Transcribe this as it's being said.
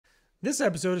This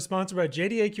episode is sponsored by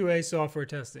JDAQA Software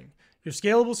Testing, your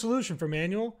scalable solution for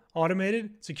manual, automated,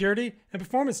 security, and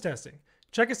performance testing.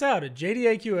 Check us out at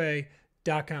jdaqa.com.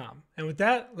 And with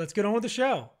that, let's get on with the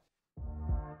show.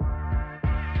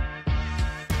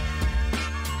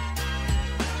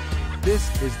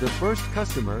 This is The First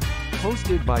Customer,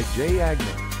 hosted by Jay Agnew.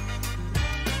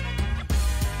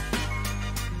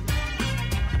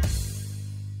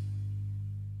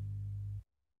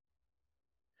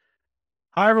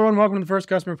 Hi, everyone. Welcome to the First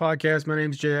Customer Podcast. My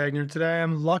name is Jay Agnew. Today,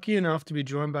 I'm lucky enough to be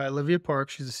joined by Olivia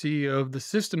Parkes. She's the CEO of The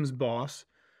Systems Boss.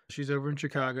 She's over in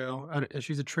Chicago.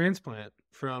 She's a transplant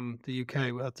from the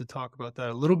UK. We'll have to talk about that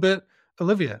a little bit.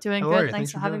 Olivia, Doing how are good. you?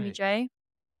 Thanks for having me, Jay.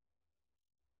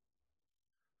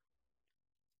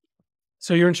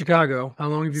 So you're in Chicago. How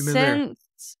long have you been there?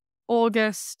 Since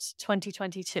August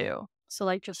 2022. So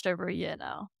like just over a year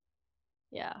now.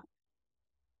 Yeah.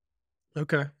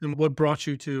 Okay. And what brought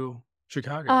you to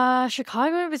Chicago?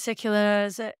 Chicago in particular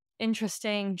is an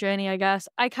interesting journey, I guess.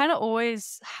 I kind of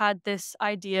always had this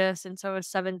idea since I was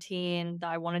 17 that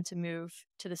I wanted to move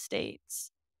to the States.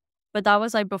 But that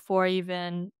was like before I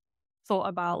even thought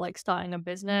about like starting a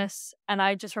business. And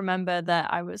I just remember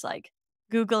that I was like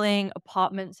Googling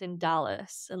apartments in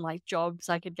Dallas and like jobs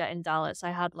I could get in Dallas.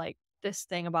 I had like this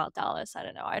thing about Dallas. I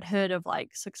don't know. I'd heard of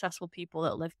like successful people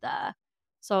that lived there.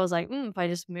 So I was like, if I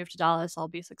just move to Dallas, I'll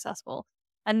be successful.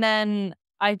 And then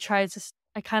I kind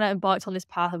of embarked on this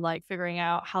path of like figuring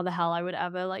out how the hell I would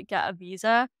ever like get a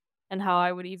visa and how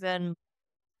I would even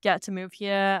get to move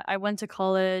here. I went to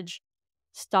college,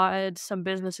 started some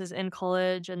businesses in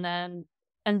college, and then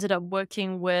ended up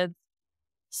working with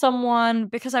someone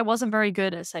because I wasn't very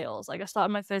good at sales. Like I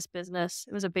started my first business.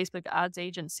 It was a Facebook ads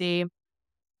agency.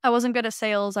 I wasn't good at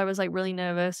sales. I was like really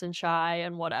nervous and shy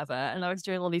and whatever. And I was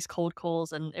doing all these cold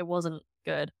calls and it wasn't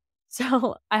good.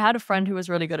 So I had a friend who was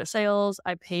really good at sales.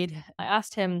 I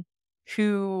asked him,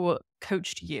 who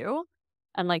coached you?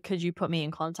 And like, could you put me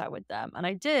in contact with them? And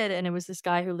I did. And it was this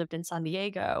guy who lived in San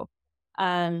Diego.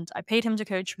 And I paid him to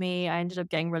coach me. I ended up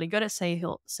getting really good at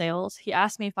sales. He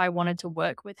asked me if I wanted to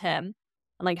work with him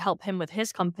and like help him with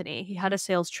his company. He had a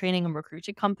sales training and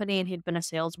recruiting company and he'd been a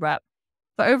sales rep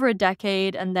for over a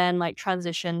decade and then like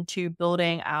transitioned to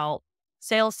building out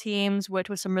sales teams,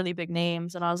 worked with some really big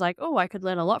names. And I was like, oh, I could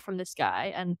learn a lot from this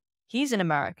guy. And he's in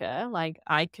America. Like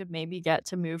I could maybe get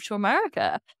to move to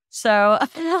America. So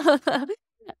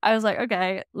I was like,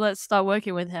 okay, let's start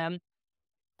working with him.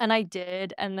 And I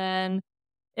did. And then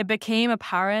it became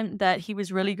apparent that he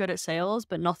was really good at sales,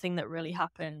 but nothing that really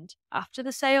happened after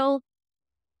the sale.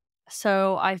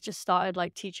 So I just started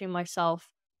like teaching myself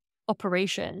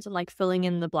operations and like filling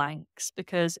in the blanks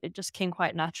because it just came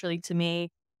quite naturally to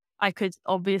me. I could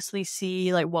obviously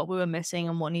see like what we were missing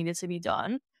and what needed to be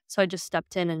done. So I just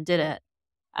stepped in and did it.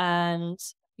 And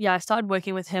yeah, I started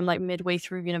working with him like midway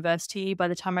through university. By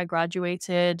the time I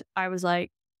graduated, I was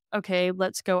like, okay,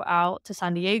 let's go out to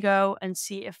San Diego and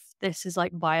see if this is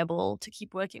like viable to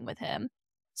keep working with him.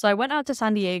 So I went out to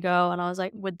San Diego and I was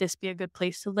like, would this be a good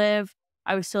place to live?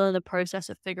 I was still in the process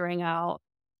of figuring out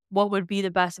what would be the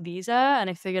best visa. And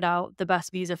I figured out the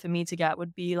best visa for me to get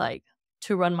would be like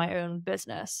to run my own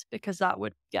business because that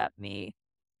would get me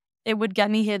here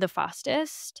the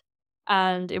fastest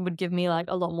and it would give me like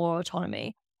a lot more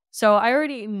autonomy. So I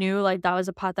already knew like that was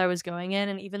a path I was going in.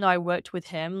 And even though I worked with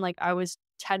him, like I was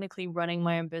technically running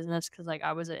my own business because like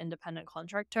I was an independent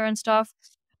contractor and stuff.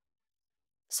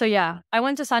 So yeah, I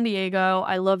went to San Diego.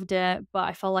 I loved it, but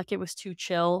I felt like it was too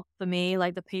chill for me.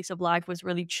 Like the pace of life was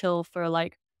really chill for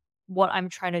like what I'm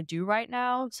trying to do right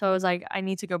now. So I was like, I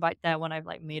need to go back there when I've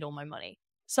like made all my money.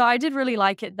 So I did really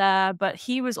like it there, but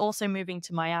he was also moving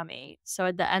to Miami. So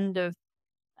at the end of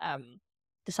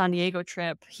the San Diego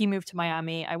trip, he moved to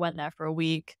Miami. I went there for a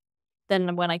week.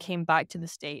 Then when I came back to the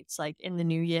States, like in the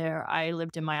new year, I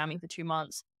lived in Miami for 2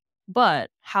 months. But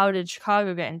how did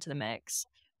Chicago get into the mix?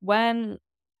 When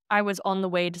I was on the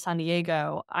way to San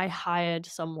Diego, I hired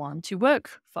someone to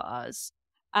work for us.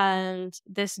 And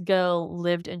this girl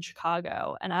lived in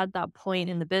Chicago. And at that point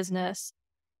in the business,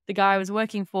 the guy I was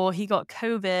working for, he got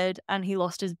COVID and he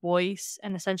lost his voice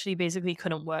and essentially basically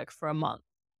couldn't work for a month.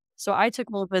 So I took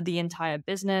over the entire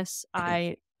business.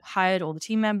 I hired all the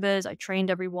team members. I trained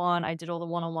everyone. I did all the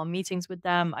one-on-one meetings with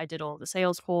them. I did all the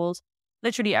sales calls,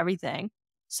 literally everything.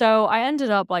 So I ended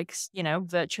up like,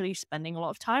 virtually spending a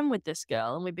lot of time with this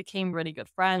girl and we became really good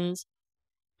friends.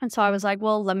 And so I was like,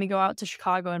 well, let me go out to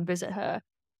Chicago and visit her.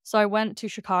 So I went to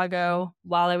Chicago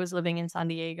while I was living in San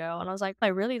Diego and I was like, I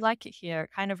really like it here.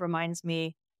 It kind of reminds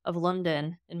me of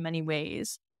London in many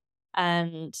ways.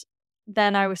 And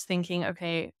then I was thinking,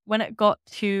 okay, when it got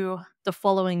to the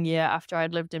following year after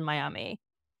I'd lived in Miami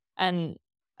And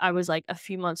I was like a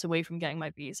few months away from getting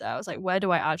my visa. I was like, where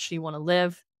do I actually want to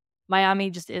live?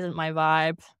 Miami just isn't my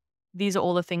vibe. These are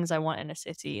all the things I want in a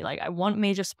city. Like, I want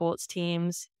major sports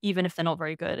teams, even if they're not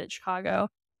very good at Chicago.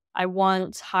 I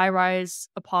want high rise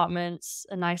apartments,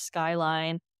 a nice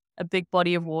skyline, a big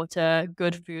body of water,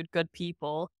 good food, good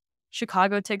people.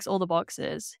 Chicago ticks all the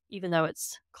boxes, even though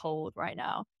it's cold right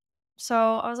now.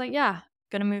 So I was like, yeah,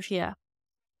 gonna move here.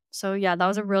 So yeah, that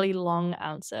was a really long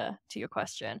answer to your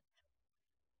question.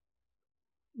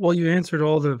 Well, you answered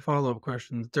all the follow-up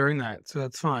questions during that, so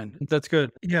that's fine. That's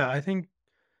good. Yeah, I think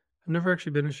I've never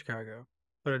actually been to Chicago,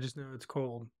 but I just know it's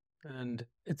cold. And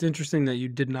it's interesting that you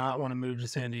did not want to move to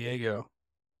San Diego.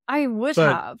 I would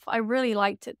But have. I really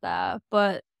liked it there,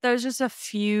 but there's just a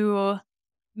few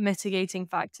mitigating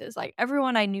factors. Like,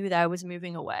 everyone I knew there was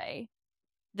moving away.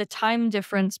 The time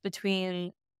difference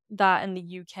between that and the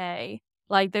UK,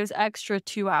 like those extra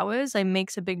 2 hours, like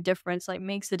makes a big difference. Like,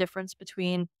 makes the difference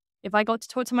between if I got to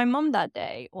talk to my mom that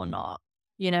day or not.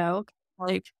 You know,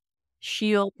 like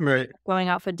she'll right, going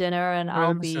out for dinner and right,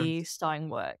 I'll that makes be sense. starting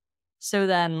work. So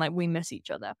then, like, we miss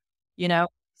each other. You know.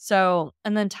 So,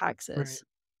 and then Right. taxes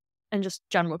and just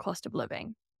general cost of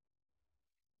living.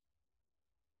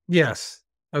 Yes,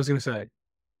 I was gonna say,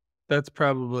 that's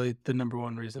probably the number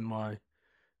one reason why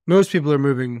most people are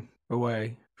moving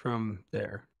away from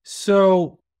there.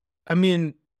 So, I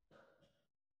mean,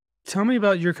 tell me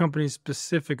about your company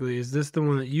specifically. Is this the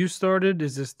one that you started?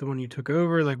 Is this the one you took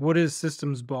over? Like, what is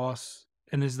Systems Boss?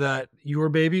 And is that your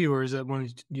baby, or is that one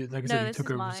you, like I said, No, you this took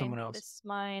is over from mine. someone else? This is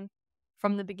mine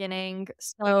from the beginning.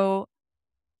 So,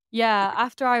 yeah,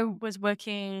 after I was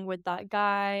working with that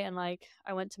guy and like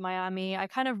I went to Miami, I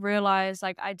kind of realized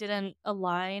like I didn't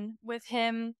align with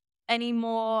him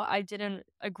anymore. I didn't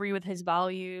agree with his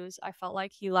values. I felt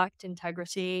like he lacked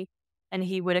integrity and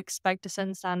he would expect a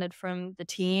certain standard from the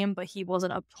team, but he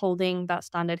wasn't upholding that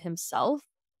standard himself.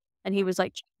 And he was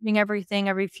like changing everything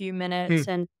every few Hmm, minutes,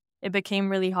 and it became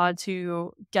really hard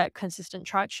to get consistent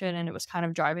traction, and it was kind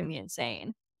of driving me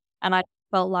insane. And I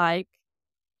felt like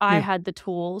I yeah, had the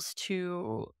tools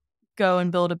to go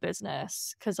and build a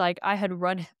business because, like, I had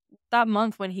run that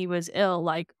month when he was ill,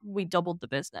 like, we doubled the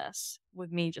business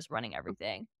with me just running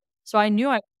everything. So I knew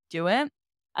I could do it.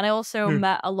 And I also hmm,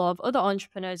 met a lot of other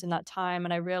entrepreneurs in that time,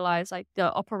 and I realized, like,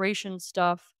 the operations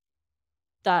stuff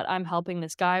that I'm helping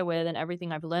this guy with and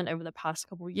everything I've learned over the past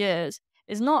couple years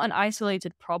is not an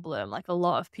isolated problem. Like, a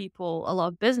lot of people, a lot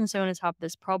of business owners have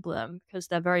this problem because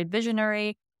they're very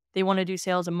visionary. They want to do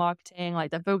sales and marketing,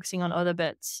 like they're focusing on other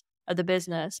bits of the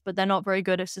business, but they're not very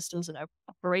good at systems and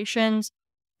operations,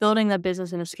 building their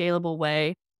business in a scalable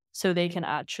way so they can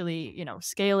actually,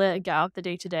 scale it, get out the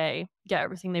day to day, get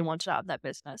everything they wanted out of that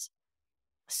business.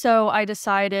 So I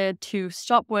decided to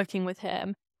stop working with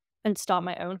him and start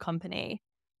my own company,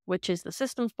 which is the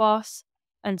Systems Boss.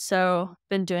 And so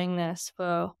been doing this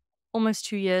for almost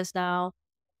 2 years now.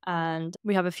 And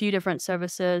we have a few different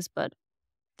services, but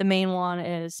the main one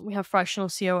is we have fractional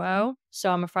COO.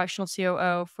 So I'm a fractional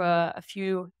COO for a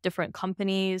few different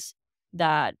companies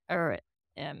that are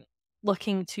um,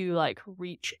 looking to like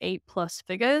reach 8+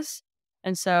 figures.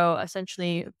 And so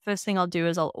essentially, first thing I'll do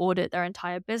is I'll audit their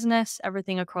entire business,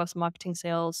 everything across marketing,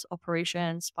 sales,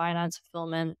 operations, finance,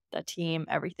 fulfillment, their team,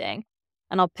 everything.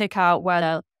 And I'll pick out where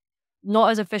they're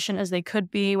not as efficient as they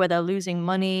could be, where they're losing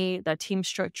money, their team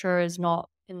structure is not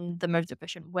in the most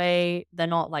efficient way, they're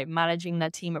not like managing their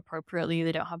team appropriately,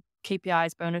 they don't have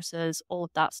KPIs, bonuses, all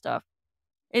of that stuff.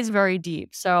 It's very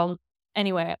deep. So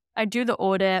anyway, I do the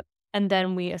audit and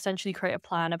then we essentially create a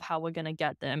plan of how we're going to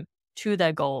get them to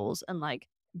their goals and like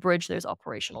bridge those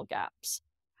operational gaps.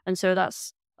 And so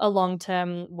that's a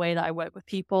long-term way that I work with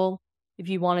people. If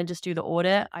you want to just do the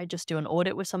audit, I just do an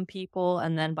audit with some people.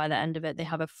 And then by the end of it, they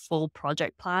have a full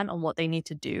project plan on what they need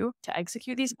to do to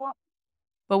execute these goals.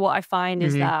 But what I find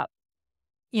is hmm, that,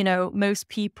 most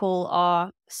people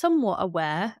are somewhat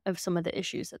aware of some of the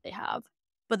issues that they have,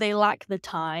 but they lack the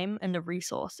time and the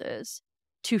resources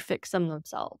to fix them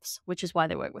themselves, which is why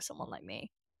they work with someone like me.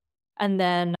 And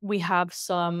then we have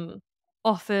some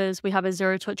offers. We have a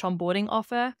zero touch onboarding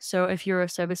offer. So if you're a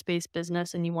service based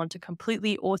business and you want to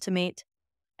completely automate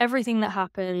everything that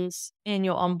happens in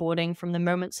your onboarding from the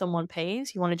moment someone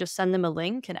pays, you want to just send them a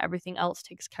link and everything else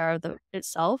takes care of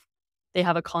itself. They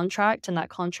have a contract and that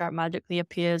contract magically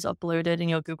appears uploaded in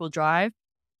your Google Drive.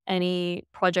 Any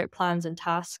project plans and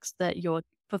tasks that your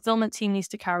fulfillment team needs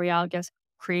to carry out gets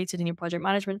created in your project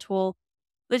management tool.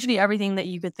 Literally everything that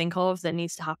you could think of that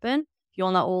needs to happen. If you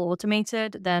want that all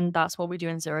automated, then that's what we do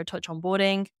in zero touch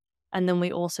onboarding. And then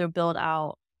we also build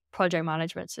out project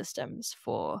management systems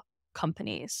for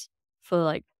companies for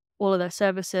like all of their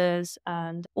services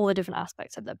and all the different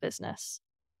aspects of their business.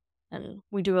 And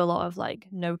we do a lot of like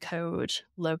no code,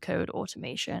 low code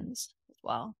automations as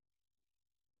well.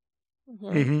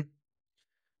 Mhm. Hmm.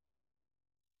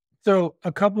 So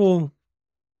a couple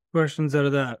questions out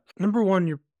of that. Number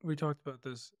one, we talked about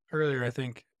this earlier. I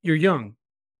think you're young,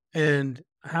 and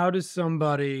how does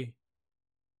somebody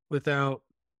without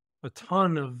a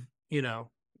ton of, you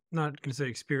know, not going to say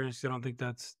experience, 'cause I don't think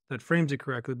that frames it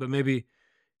correctly, but maybe,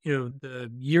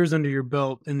 the years under your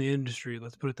belt in the industry,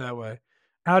 let's put it that way.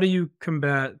 How do you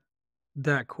combat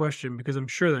that question? Because I'm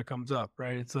sure that comes up,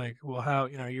 right? It's like, well, how,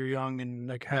 you're young and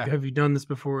like, have you done this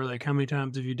before? Like, how many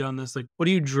times have you done this? Like, what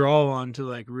do you draw on to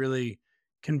like really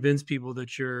convince people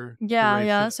that you're the Yeah, right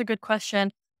yeah, fit? that's a good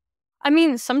question. I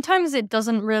mean, sometimes it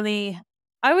doesn't really,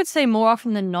 I would say more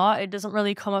often than not, it doesn't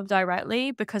really come up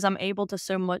directly because I'm able to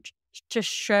to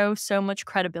show so much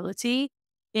credibility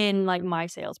in like my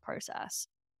sales process,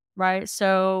 right?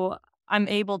 So I'm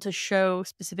able to show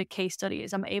specific case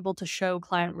studies. I'm able to show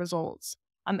client results.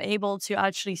 I'm able to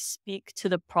actually speak to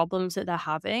the problems that they're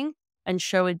having and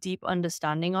show a deep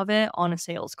understanding of it on a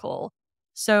sales call.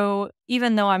 So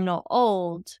even though I'm not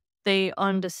old, they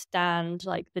understand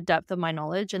like the depth of my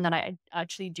knowledge and that I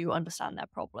actually do understand their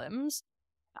problems,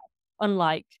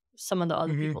 unlike some of the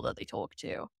other Hmm. people that they talk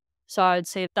to. So I'd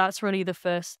say that's really the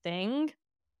first thing.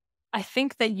 I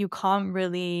think that you can't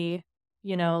really,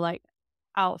 like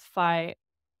outfight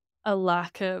a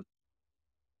lack of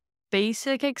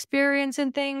basic experience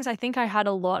in things. I think I had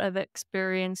a lot of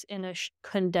experience in a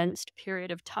condensed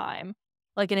period of time,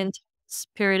 like an intense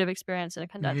period of experience in a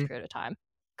condensed Hmm. period of time.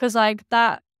 Cause like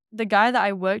that, the guy that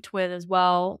I worked with as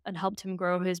well and helped him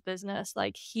grow his business,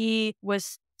 like he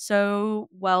was so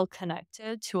well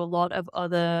connected to a lot of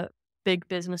other big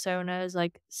business owners,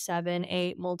 like 7,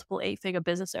 8, multiple 8-figure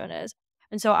business owners.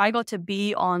 And so I got to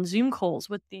be on Zoom calls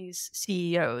with these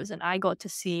CEOs and I got to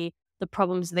see the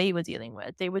problems they were dealing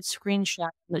with. They would screenshot,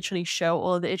 literally show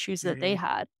all the issues that they Hmm.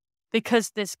 had because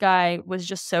this guy was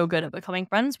just so good at becoming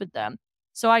friends with them.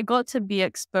 So I got to be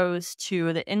exposed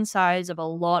to the insides of a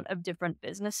lot of different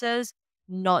businesses,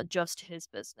 not just his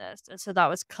business. And so that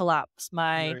was collapse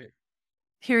my Right.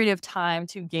 period of time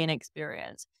to gain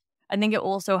experience. I think it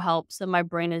also helps that my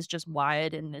brain is just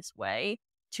wired in this way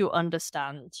to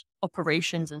understand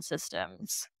operations and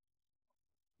systems.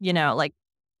 Like,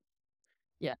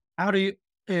 yeah. How do you,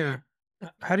 yeah,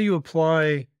 how do you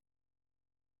apply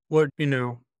what,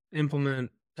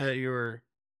 implement at your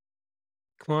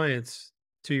clients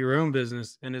to your own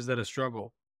business, and is that a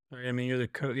struggle? Right? I mean, you're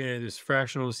this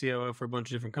fractional COO for a bunch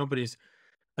of different companies.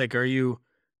 Like, are you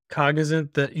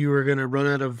cognizant that you are going to run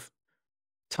out of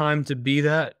time to be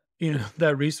that,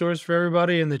 that resource for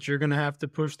everybody, and that you're going to have to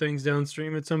push things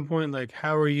downstream at some point? Like,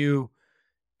 how are you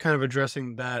kind of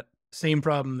addressing that same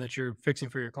problem that you're fixing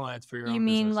for your clients for your You own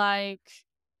mean business? like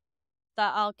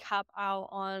that I'll cap out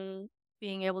on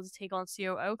being able to take on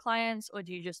COO clients, or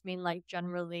do you just mean like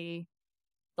generally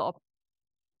the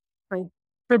right.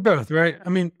 For both, right? I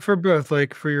mean, for both,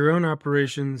 like for your own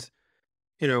operations,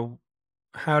 you know,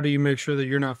 how do you make sure that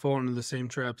you're not falling into the same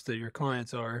traps that your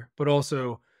clients are? But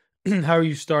also, how are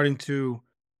you starting to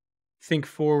think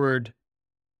forward,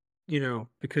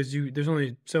 because there's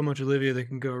only so much Olivia that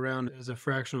can go around as a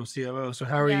fractional COO. So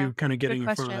how are Yeah, you kind of good getting in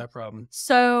front of question. that problem?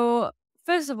 So,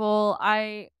 first of all,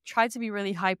 I try to be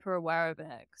really hyper aware of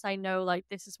it because I know like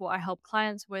this is what I help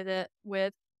clients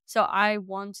with. So I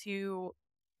want to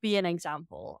be an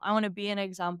example. I want to be an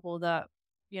example that,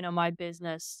 my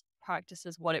business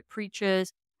practices what it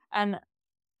preaches. And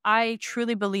I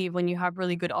truly believe when you have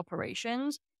really good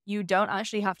operations, you don't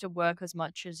actually have to work as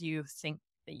much as you think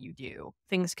that you do.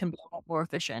 Things can be a lot more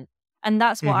efficient. And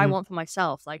that's what I Hmm. want for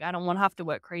myself. Like, I don't want to have to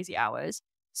work crazy hours.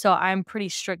 So I'm pretty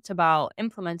strict about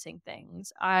implementing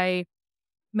things. I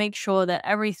make sure that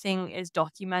everything is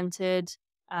documented.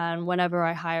 And whenever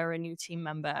I hire a new team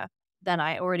member, then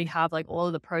I already have like all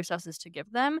of the processes to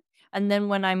give them. And then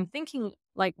when I'm thinking,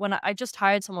 like when I just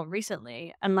hired someone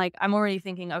recently, and like I'm already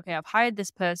thinking, okay, I've hired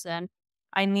this person.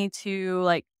 I need to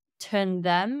like turn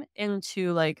them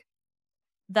into like,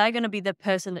 they're going to be the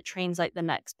person that trains like the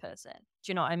next person.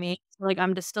 Do you know what I mean? So, like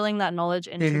I'm distilling that knowledge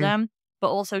into Hmm. them, but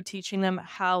also teaching them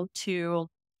how to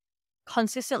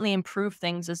consistently improve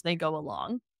things as they go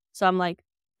along. So I'm like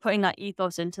putting that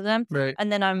ethos into them. Right.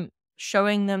 And then I'm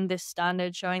showing them this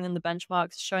standard, showing them the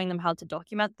benchmarks, showing them how to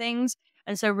document things.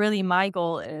 And so really my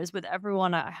goal is with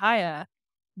everyone I hire,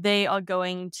 they are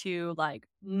going to like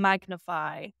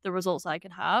magnify the results I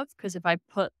can have. Because if I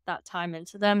put that time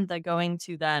into them, they're going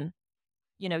to then,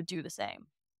 do the same.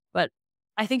 But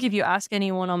I think if you ask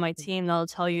anyone on my team, they'll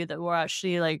tell you that we're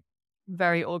actually like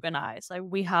very organized. Like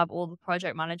we have all the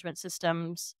project management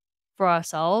systems for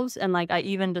ourselves. And like I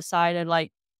even decided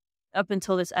like up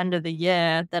until this end of the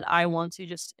year that I want to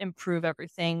just improve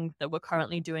everything that we're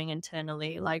currently doing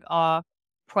internally, like our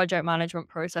project management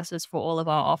processes for all of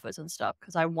our offers and stuff,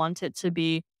 because I want it to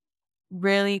be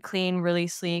really clean, really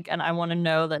sleek. And I want to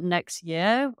know that next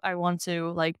year I want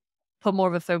to like put more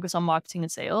of a focus on marketing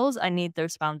and sales. I need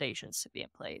those foundations to be in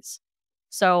place.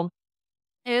 So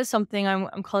it is something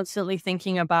I'm constantly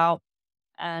thinking about.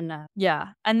 And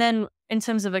yeah. And then in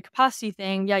terms of a capacity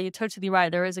thing, yeah, you're totally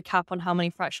right. There is a cap on how many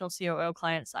fractional COO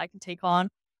clients I can take on,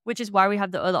 which is why we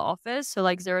have the other offers. So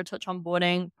like zero touch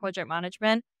onboarding, project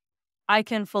management, I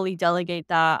can fully delegate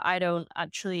that. I don't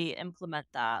actually implement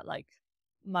that. Like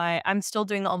I'm still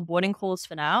doing the onboarding calls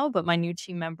for now, but my new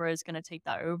team member is going to take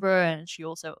that over and she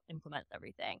also implements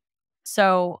everything.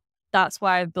 So that's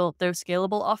why I've built those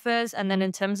scalable offers. And then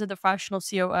in terms of the fractional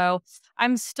COO,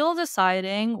 I'm still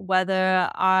deciding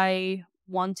whether I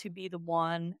want to be the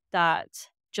one that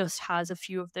just has a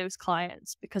few of those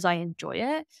clients because I enjoy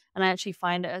it. And I actually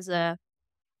find it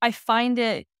I find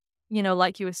it,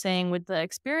 like you were saying with the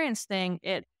experience thing,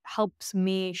 it helps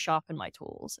me sharpen my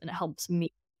tools and it helps me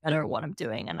better at what I'm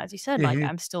doing. And as you said, like Mhm.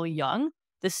 I'm still young.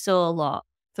 There's still a lot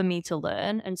for me to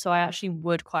learn. And so I actually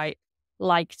would quite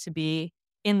like to be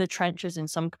in the trenches in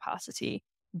some capacity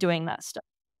doing that stuff.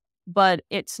 But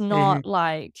it's Mhm. not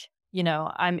like,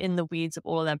 I'm in the weeds of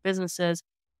all of their businesses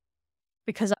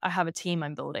because I have a team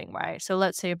I'm building, right? So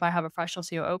let's say if I have a fractional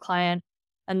COO client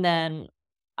and then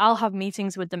I'll have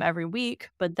meetings with them every week,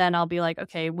 but then I'll be like,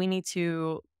 okay, we need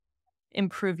to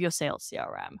improve your sales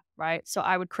CRM, right? So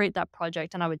I would create that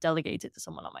project and I would delegate it to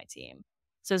someone on my team.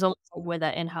 So it's almost like with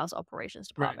that in-house operations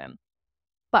Right. department.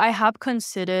 But I have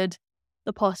considered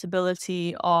the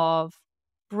possibility of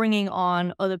bringing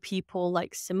on other people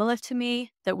like similar to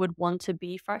me that would want to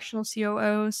be fractional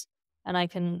COOs and I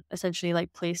can essentially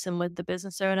like place them with the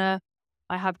business owner.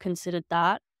 I have considered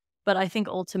that. But I think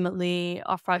ultimately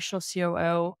our fractional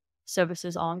COO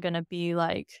services aren't going to be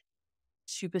like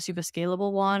super, super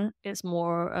scalable one. It's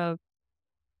more of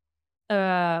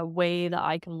a way that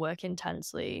I can work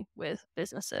intensely with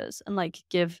businesses and like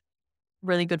give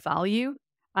really good value,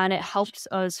 and it helps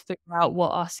us figure out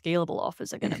what our scalable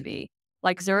offers are gonna be.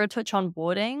 Like zero touch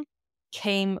onboarding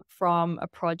came from a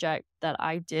project that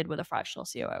I did with a fractional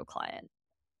COO client.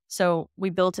 So we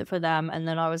built it for them, and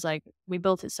then I was like, we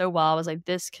built it so well. I was like,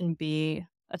 this can be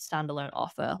a standalone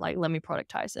offer. Like, let me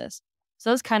productize this.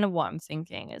 So that's kind of what I'm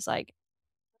thinking is like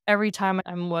every time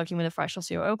I'm working with a fractional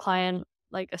COO client,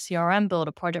 like a CRM build,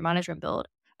 a project management build,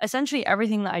 essentially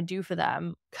everything that I do for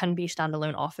them can be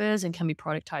standalone offers and can be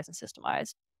productized and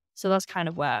systemized. So that's kind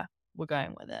of where we're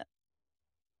going with it.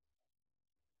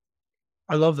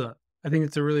 I love that. I think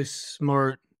it's a really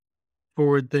smart,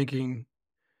 forward-thinking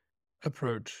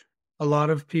approach. A lot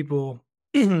of people,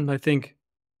 I think,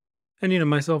 and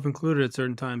myself included at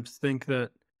certain times, think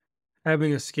that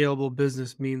having a scalable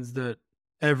business means that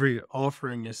every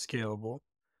offering is scalable.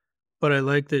 But I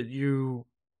like that you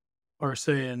are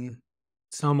saying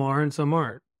some are and some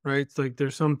aren't, right? It's like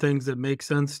there's some things that make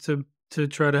sense to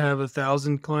try to have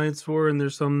 1,000 clients for, and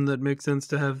there's some that make sense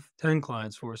to have 10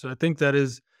 clients for. So I think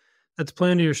that's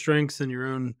playing to your strengths and your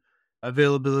own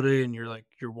availability and your like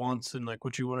your wants and like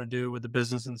what you want to do with the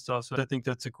business and stuff. So I think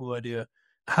that's a cool idea.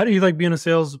 How do you like being a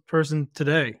salesperson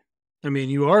today? I mean,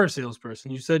 you are a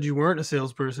salesperson. You said you weren't a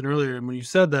salesperson earlier, and when you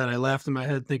said that, I laughed in my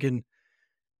head thinking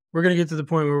we're going to get to the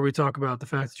point where we talk about the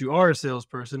fact that you are a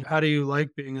salesperson. How do you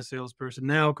like being a salesperson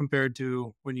now compared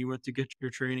to when you went to get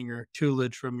your training or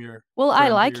toolage from your Well, I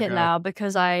friends or like your it guide? now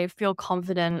because I feel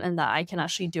confident in that I can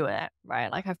actually do it,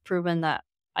 right? Like I've proven that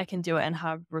I can do it and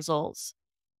have results.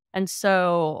 And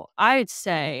so I'd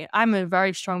say I'm a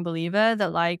very strong believer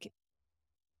that like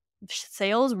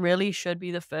sales really should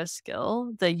be the first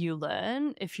skill that you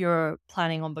learn if you're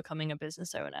planning on becoming a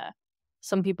business owner.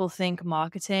 Some people think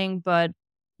marketing, but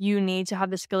you need to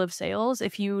have the skill of sales.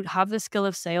 If you have the skill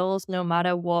of sales, no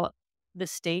matter what the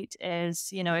state is,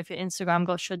 if your Instagram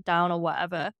got shut down or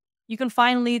whatever, you can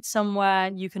find leads somewhere,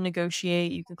 you can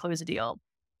negotiate, you can close a deal,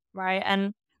 right?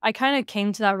 And I kind of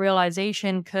came to that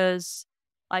realization because,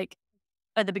 like,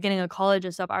 at the beginning of college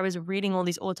and stuff, I was reading all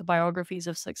these autobiographies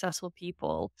of successful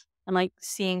people and like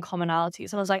seeing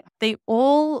commonalities. And I was like, they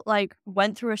all like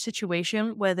went through a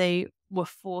situation where they were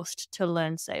forced to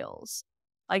learn sales.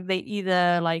 Like they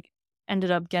either like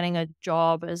ended up getting a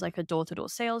job as like a door-to-door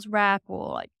sales rep or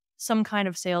like some kind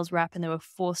of sales rep and they were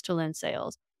forced to learn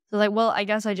sales. So like, well, I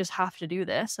guess I just have to do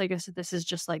this. I guess this is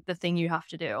just like the thing you have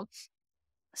to do.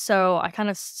 So I kind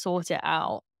of sort it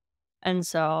out and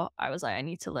so I was like, I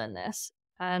need to learn this.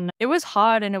 And it was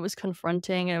hard and it was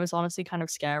confronting and it was honestly kind of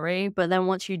scary. But then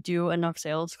once you do enough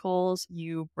sales calls,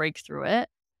 you break through it.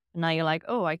 And now you're like,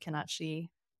 oh, I can actually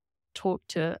talk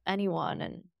to anyone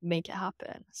and make it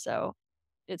happen. So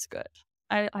it's good.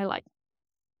 I like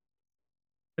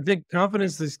I think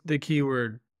confidence is the key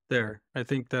word there. I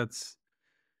think that's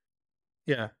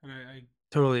yeah, I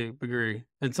totally agree.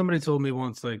 And somebody told me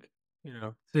once, like,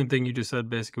 same thing you just said,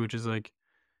 basically, which is like,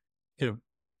 you know,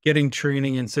 getting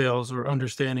training in sales or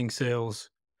understanding sales.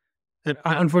 And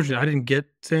unfortunately, I didn't get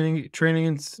training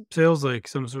in sales like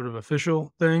some sort of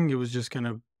official thing. It was just kind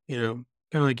of, kind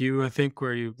of like you, I think,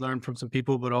 where you learn from some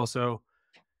people, but also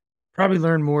probably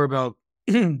learn more about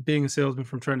being a salesman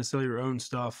from trying to sell your own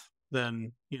stuff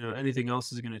than, anything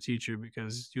else is going to teach you,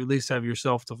 because you at least have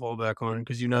yourself to fall back on,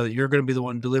 because you know that you're going to be the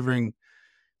one delivering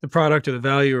the product or the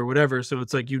value or whatever. So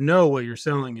it's like, what you're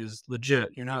selling is legit.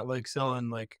 You're not like selling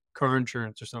like car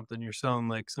insurance or something. You're selling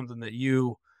like something that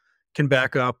you can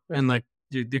back up, and like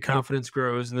the confidence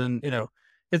grows. And then,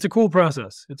 it's a cool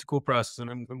process. It's a cool process. And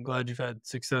I'm glad you've had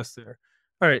success there.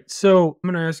 All right. So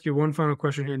I'm going to ask you one final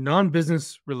question here,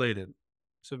 non-business related.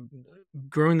 So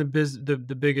growing the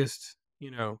biggest,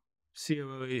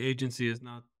 COO agency is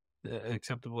not the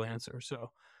acceptable answer.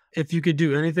 So if you could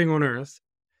do anything on earth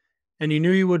and you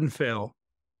knew you wouldn't fail,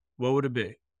 what would it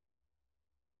be?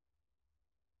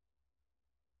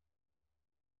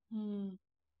 Hmm,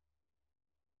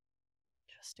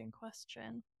 interesting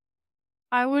question.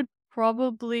 I would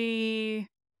probably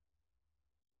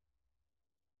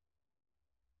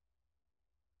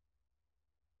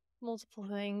multiple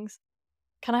things.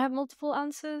 Can I have multiple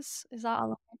answers? Is that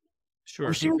allowed?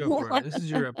 Sure, go for it. This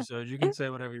is your episode. You can say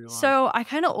whatever you want. So I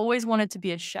kind of always wanted to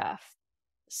be a chef.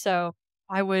 So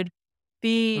I would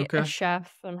be a Okay.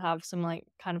 chef and have some like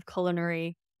kind of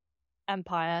culinary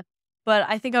empire. But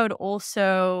I think I would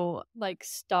also like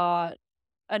start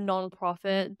a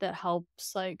nonprofit that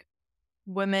helps like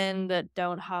women that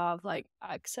don't have like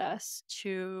access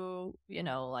to,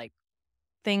 like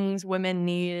things women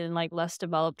need in like less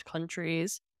developed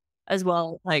countries as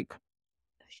well, like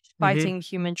Mm-hmm. fighting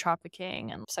human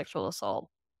trafficking and sexual assault.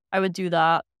 I would do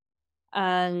that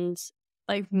and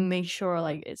like make sure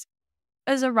like it's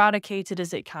as eradicated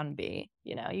as it can be.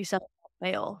 You said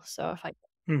fail. So if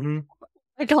Mm-hmm.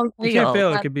 I can't You can't fail, fail.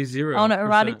 It then could be I wanna 0%.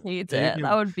 eradicate You it. That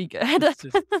can. would be good. It's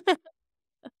just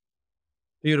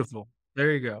beautiful.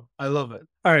 There you go. I love it.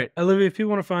 All right, Olivia, if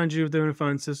people want to find you, if they want to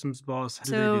find Systems Boss, how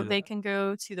do they So do they that? can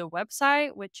go to the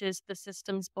website, which is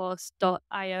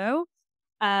thesystemsboss.io,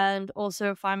 and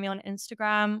also find me on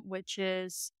Instagram, which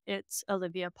is it's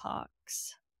Olivia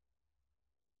Parkes.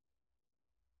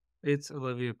 It's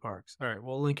Olivia Parks. All right,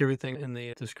 we'll link everything in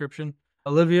the description.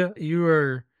 Olivia, you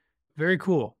are very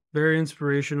cool, very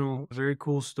inspirational, very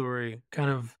cool story. Kind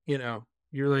of,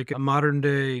 you're like a modern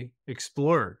day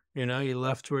explorer. You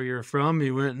left where you're from,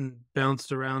 you went and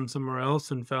bounced around somewhere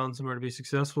else and found somewhere to be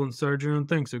successful and started your own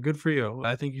thing. So good for you.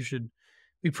 I think you should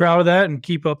be proud of that and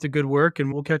keep up the good work.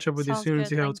 And we'll catch up with you Sounds soon and good.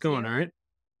 see how it's Thank going. All you. right.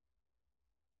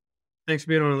 Thanks for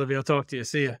being on, Olivia. I'll talk to you.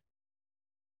 See ya.